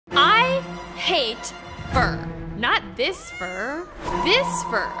hate fur. Not this fur. This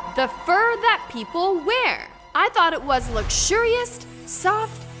fur. The fur that people wear. I thought it was luxurious,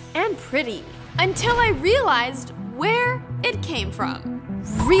 soft, and pretty. Until I realized where it came from.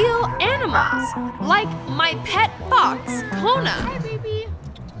 Real animals, like my pet fox, Kona. Hi, baby.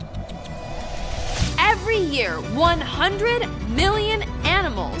 Every year, 100 million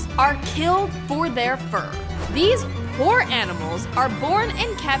animals are killed for their fur. These poor animals are born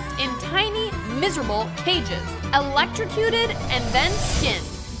and kept in tiny, miserable cages, electrocuted and then skinned,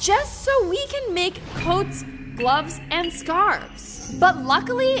 just so we can make coats, gloves, and scarves. But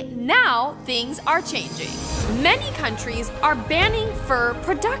luckily, now things are changing. Many countries are banning fur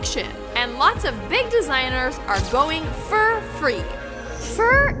production, and lots of big designers are going fur-free.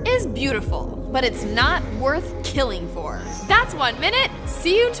 Fur is beautiful, but it's not worth killing for. That's 1 minute.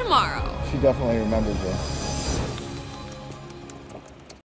 See you tomorrow. She definitely remembers you.